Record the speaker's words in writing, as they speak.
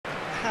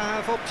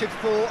have opted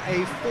for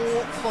a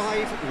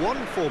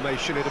 4-5-1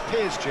 formation, it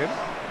appears, Jim.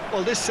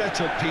 Well, this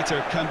setup,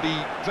 Peter, can be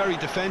very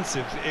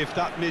defensive if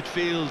that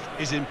midfield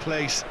is in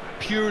place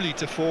purely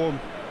to form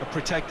a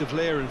protective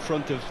layer in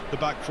front of the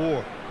back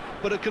four.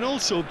 But it can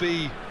also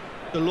be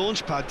the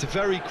launch pad to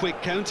very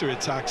quick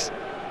counter-attacks.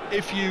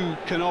 If you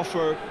can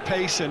offer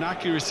pace and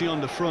accuracy on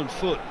the front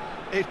foot,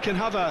 it can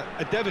have a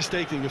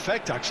devastating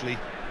effect, actually,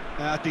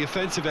 at the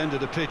offensive end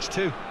of the pitch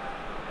too.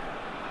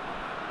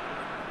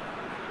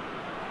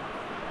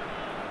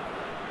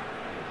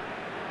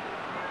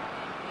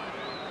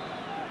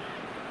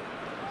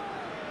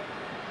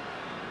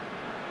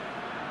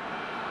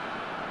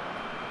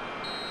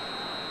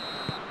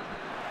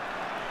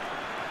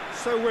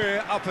 So we're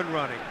up and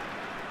running.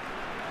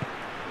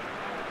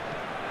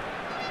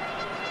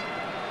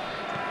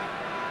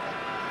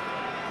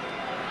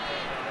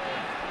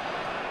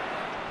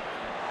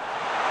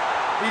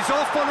 He's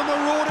off on a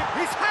marauding.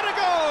 He's had a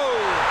go!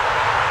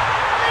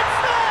 It's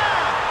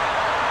there!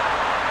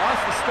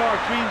 That's the start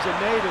dreams are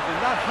made of, and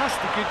that has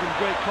to give them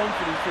great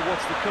confidence for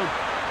what's to come.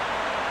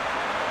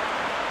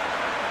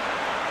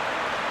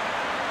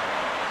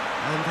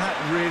 And that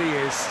really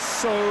is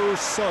so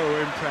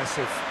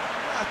impressive.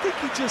 I think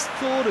he just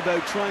thought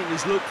about trying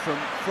his luck from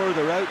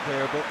further out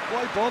there, but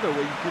why bother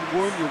when you can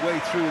worm your way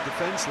through a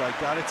defence like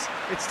that?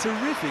 It's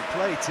terrific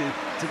play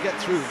to get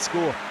through and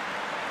score.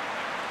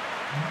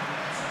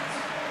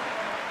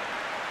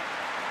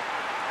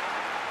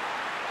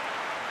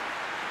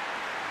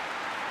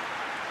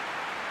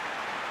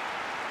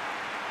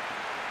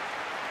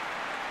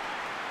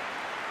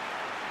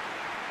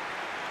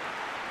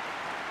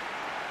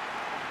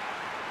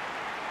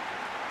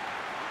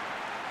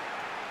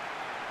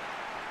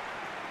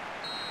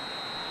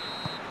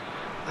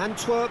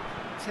 Antwerp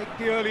take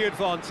the early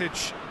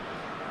advantage.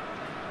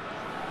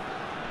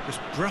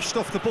 Just brushed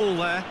off the ball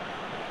there.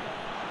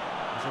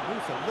 There's a move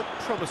that looked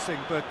promising,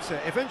 but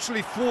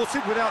eventually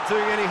thwarted without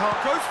doing any harm.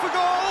 Goes for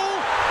goal!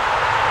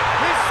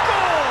 He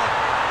scored!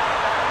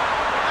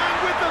 And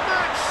with the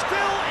match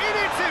still in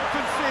its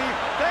infancy,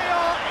 they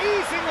are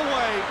easing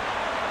away.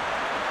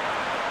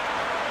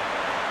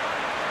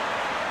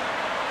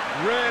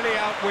 Really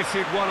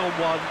outwitted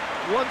one-on-one.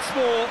 Once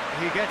more,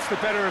 he gets the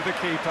better of the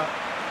keeper.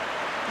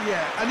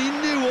 Yeah, and he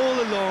knew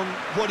all along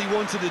what he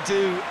wanted to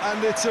do,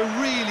 and it's a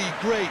really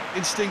great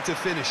instinctive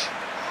finish.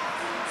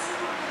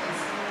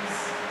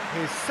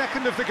 His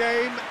second of the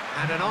game,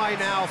 and an eye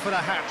now for the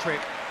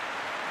hat-trick.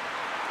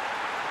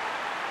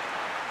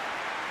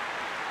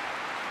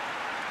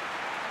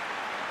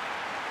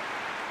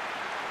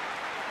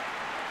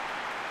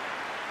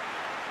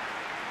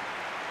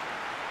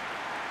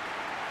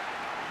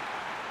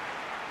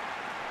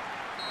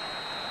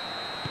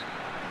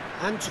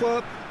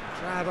 Antwerp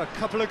grab a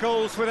couple of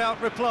goals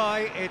without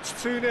reply. It's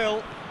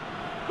 2-0.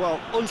 Well,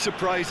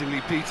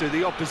 unsurprisingly, Peter,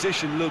 the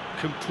opposition look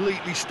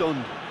completely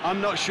stunned.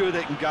 I'm not sure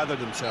they can gather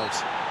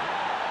themselves.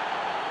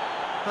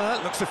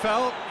 Looks a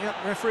foul. Yep,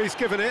 referee's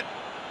given it.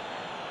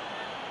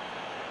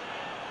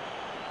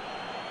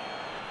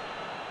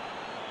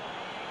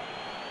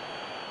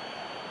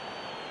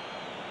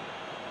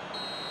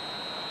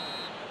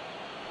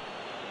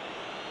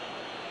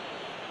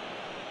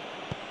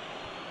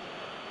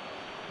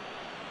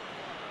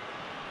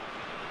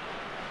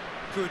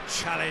 Good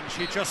challenge,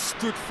 he just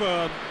stood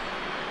firm.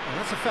 And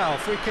that's a foul,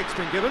 free kick's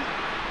been given.